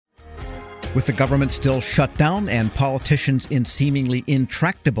With the government still shut down and politicians in seemingly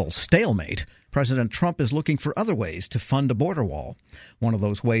intractable stalemate, President Trump is looking for other ways to fund a border wall. One of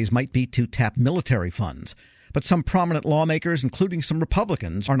those ways might be to tap military funds. But some prominent lawmakers, including some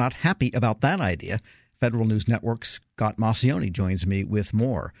Republicans, are not happy about that idea. Federal News Network's Scott Maucione joins me with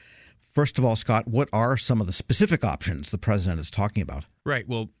more. First of all, Scott, what are some of the specific options the president is talking about? Right.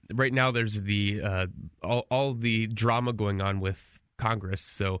 Well, right now there's the all the drama going on with Congress,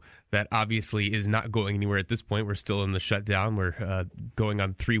 so that obviously is not going anywhere at this point. We're still in the shutdown. We're going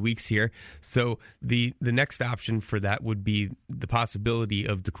on 3 weeks here. So the next option for that would be the possibility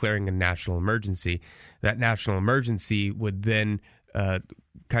of declaring a national emergency. That national emergency would then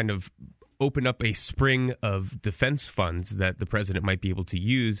kind of open up a spring of defense funds that the president might be able to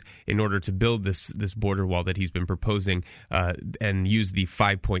use in order to build this border wall that he's been proposing, and use the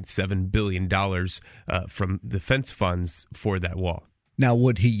 $5.7 billion from defense funds for that wall. Now,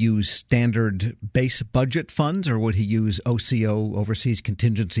 would he use standard base budget funds, or would he use OCO, Overseas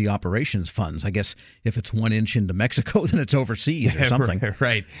Contingency Operations funds? I guess if it's 1 inch into Mexico, then it's overseas or something.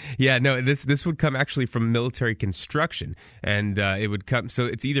 Right. Yeah, no, this would come actually from military construction. And it would come, so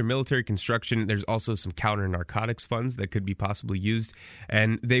it's either military construction, there's also some counter-narcotics funds that could be possibly used,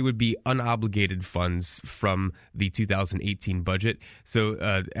 and they would be unobligated funds from the 2018 budget.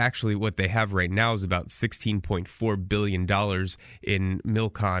 So actually what they have right now is about $16.4 billion in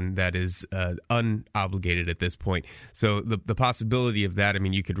MilCon that is unobligated at this point. So the possibility of that, I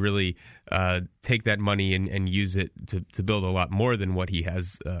mean, you could really take that money and use it to build a lot more than what he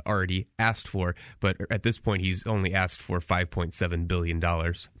has already asked for. But at this point, he's only asked for $5.7 billion.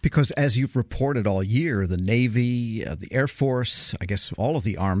 Because as you've reported all year, the Navy, the Air Force, I guess all of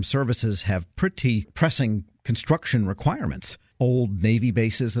the armed services have pretty pressing construction requirements. Old Navy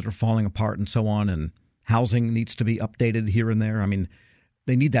bases that are falling apart and so on, and housing needs to be updated here and there. I mean,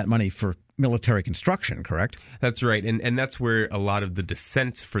 they need that money for military construction, correct? That's right. And that's where a lot of the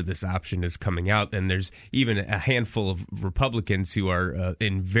dissent for this option is coming out. And there's even a handful of Republicans who are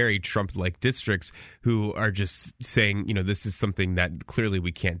in very Trump-like districts who are just saying, you know, this is something that clearly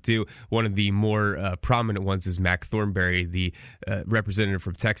we can't do. One of the more prominent ones is Mac Thornberry, the representative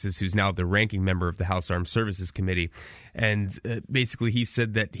from Texas, who's now the ranking member of the House Armed Services Committee. And basically he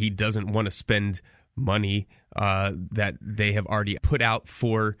said that he doesn't want to spend money that they have already put out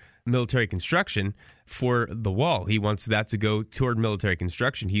for military construction for the wall. He wants that to go toward military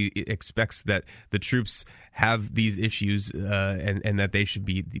construction. He expects that the troops have these issues and that they should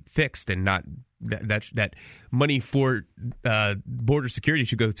be fixed, and not that money for border security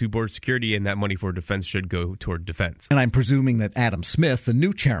should go to border security, and that money for defense should go toward defense. And I'm presuming that Adam Smith, the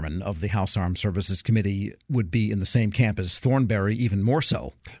new chairman of the House Armed Services Committee, would be in the same camp as Thornberry, even more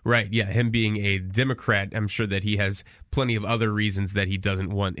so. Right, yeah. Him being a Democrat, I'm sure that he has plenty of other reasons that he doesn't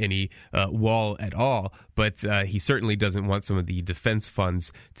want any wall at all, but he certainly doesn't want some of the defense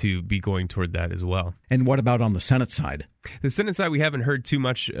funds to be going toward that as well. And what about on the Senate side? The Senate side, we haven't heard too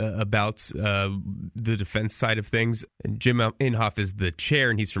much about the defense side of things. And Jim Inhofe is the chair,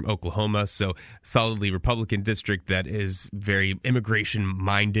 and he's from Oklahoma, so solidly Republican district that is very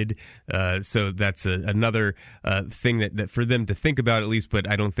immigration-minded. So that's another thing that for them to think about, at least, but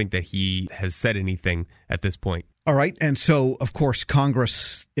I don't think that he has said anything at this point. All right. And so, of course,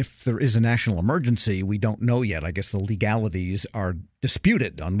 Congress, if there is a national emergency, we don't know yet. I guess the legalities are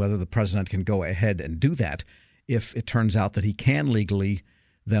disputed on whether the president can go ahead and do that. If it turns out that he can legally,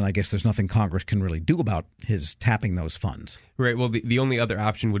 then I guess there's nothing Congress can really do about his tapping those funds. Right. Well, the only other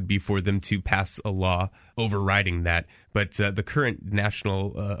option would be for them to pass a law overriding that. But the current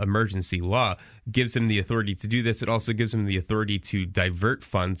national emergency law gives him the authority to do this. It also gives him the authority to divert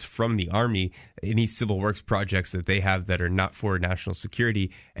funds from the Army, any civil works projects that they have that are not for national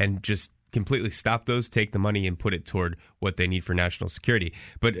security, and just completely stop those, take the money and put it toward what they need for national security.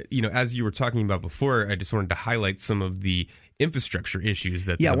 But, you know, as you were talking about before, I just wanted to highlight some of the infrastructure issues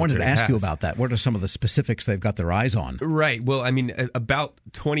that I wanted to ask you about that. What are some of the specifics they've got their eyes on? Right. Well, I mean, about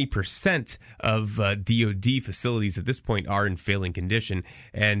 20% of DOD facilities at this point are in failing condition.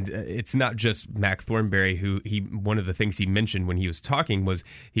 And it's not just Mac Thornberry, who one of the things he mentioned when he was talking was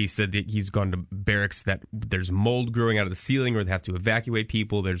he said that he's gone to barracks that there's mold growing out of the ceiling, or they have to evacuate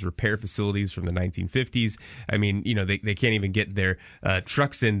people. There's repair facilities from the 1950s. I mean, you know, they can't even get their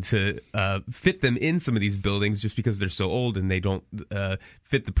trucks in to fit them in some of these buildings just because they're so old and they don't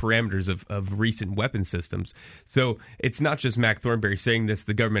fit the parameters of recent weapon systems. So it's not just Mac Thornberry saying this.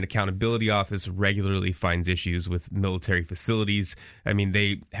 The Government Accountability Office regularly finds issues with military facilities. I mean,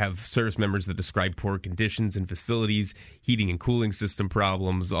 they have service members that describe poor conditions in facilities, heating and cooling system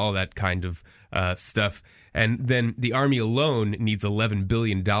problems, all that kind of stuff. And then the Army alone needs $11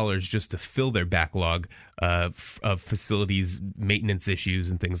 billion just to fill their backlog of facilities, maintenance issues,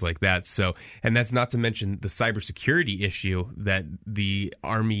 and things like that. So, and that's not to mention the cybersecurity issue that the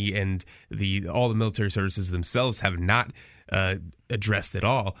Army and all the military services themselves have not addressed at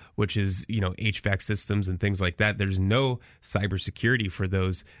all, which is, HVAC systems and things like that. There's no cybersecurity for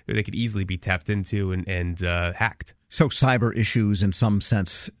those. They could easily be tapped into and hacked. So cyber issues, in some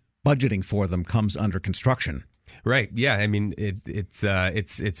sense, budgeting for them comes under construction. Right. Yeah. I mean, it's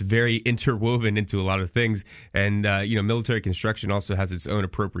very interwoven into a lot of things. And, military construction also has its own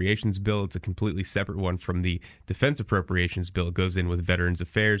appropriations bill. It's a completely separate one from the defense appropriations bill. It goes in with Veterans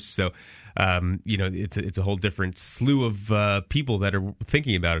Affairs. So, it's a whole different slew of people that are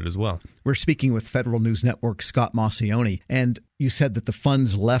thinking about it as well. We're speaking with Federal News Network's Scott Maucione, and you said that the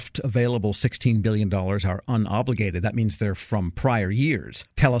funds left available, $16 billion, are unobligated. That means they're from prior years.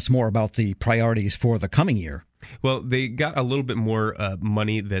 Tell us more about the priorities for the coming year. Well, they got a little bit more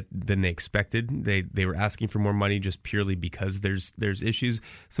money than they expected. They were asking for more money just purely because there's issues.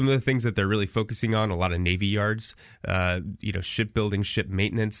 Some of the things that they're really focusing on, a lot of Navy yards, shipbuilding, ship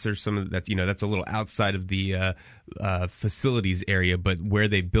maintenance, or some of that's a little outside of the facilities area, but where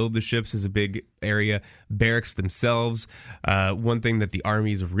they build the ships is a big area. Barracks themselves. One thing that the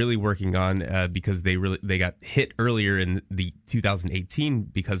Army is really working on because they got hit earlier in the 2018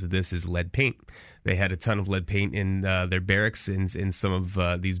 because of this is lead paint. They had a ton of lead paint in their barracks in some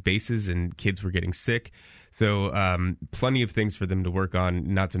of these bases, and kids were getting sick. So plenty of things for them to work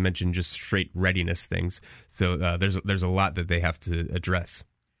on, not to mention just straight readiness things. So there's a lot that they have to address.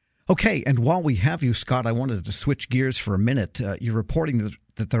 Okay, and while we have you, Scott, I wanted to switch gears for a minute. You're reporting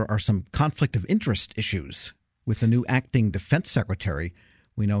that there are some conflict of interest issues with the new acting defense secretary.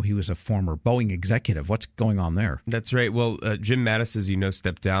 We know he was a former Boeing executive. What's going on there? That's right. Well, Jim Mattis, as you know,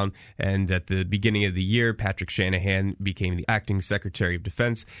 stepped down. And at the beginning of the year, Patrick Shanahan became the acting Secretary of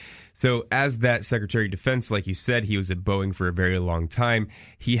Defense. So as that Secretary of Defense, like you said, he was at Boeing for a very long time.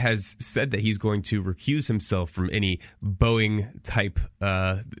 He has said that he's going to recuse himself from any Boeing-type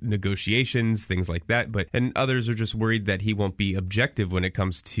negotiations, things like that. And others are just worried that he won't be objective when it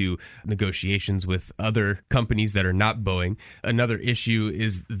comes to negotiations with other companies that are not Boeing. Another issue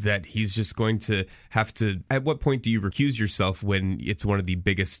is that he's just going to have to, at what point do you recuse yourself when it's one of the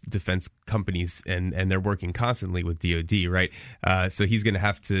biggest defense companies and they're working constantly with DoD, right? So he's going to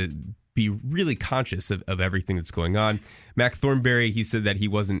have to be really conscious of everything that's going on. Mac Thornberry, he said that he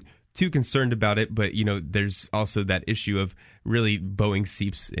wasn't too concerned about it, but there's also that issue of really Boeing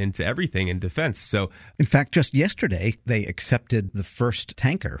seeps into everything in defense. So, in fact, just yesterday they accepted the first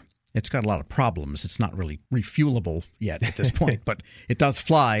tanker. It's got a lot of problems. It's not really refuelable yet at this point, but it does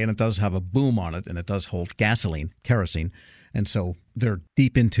fly and it does have a boom on it and it does hold kerosene. And so they're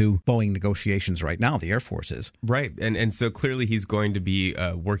deep into Boeing negotiations right now, the Air Force is. Right. And so clearly he's going to be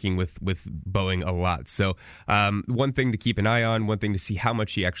working with Boeing a lot. So one thing to keep an eye on, one thing to see how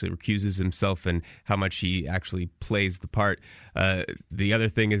much he actually recuses himself and how much he actually plays the part. The other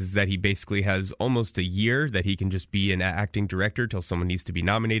thing is that he basically has almost a year that he can just be an acting director till someone needs to be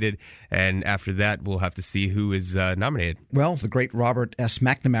nominated. And after that, we'll have to see who is nominated. Well, the great Robert S.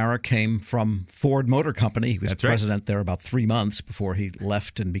 McNamara came from Ford Motor Company. He was president there about 3 months before he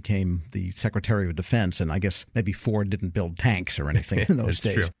left and became the Secretary of Defense. And I guess maybe Ford didn't build tanks or anything in those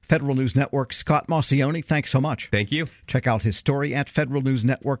days. True. Federal News Network, Scott Maucione, thanks so much. Thank you. Check out his story at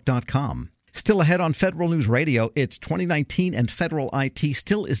federalnewsnetwork.com. Still ahead on Federal News Radio, it's 2019 and federal IT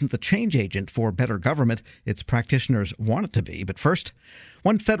still isn't the change agent for better government its practitioners want it to be. But first,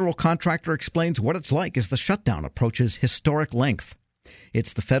 one federal contractor explains what it's like as the shutdown approaches historic length.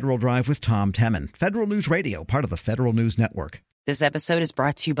 It's the Federal Drive with Tom Temin. Federal News Radio, part of the Federal News Network. This episode is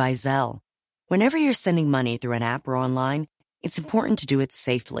brought to you by Zelle. Whenever you're sending money through an app or online, it's important to do it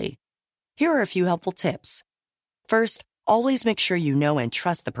safely. Here are a few helpful tips. First, always make sure you know and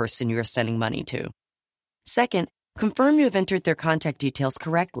trust the person you are sending money to. Second, confirm you have entered their contact details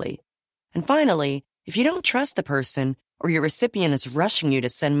correctly. And finally, if you don't trust the person or your recipient is rushing you to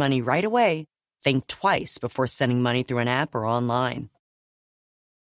send money right away, think twice before sending money through an app or online.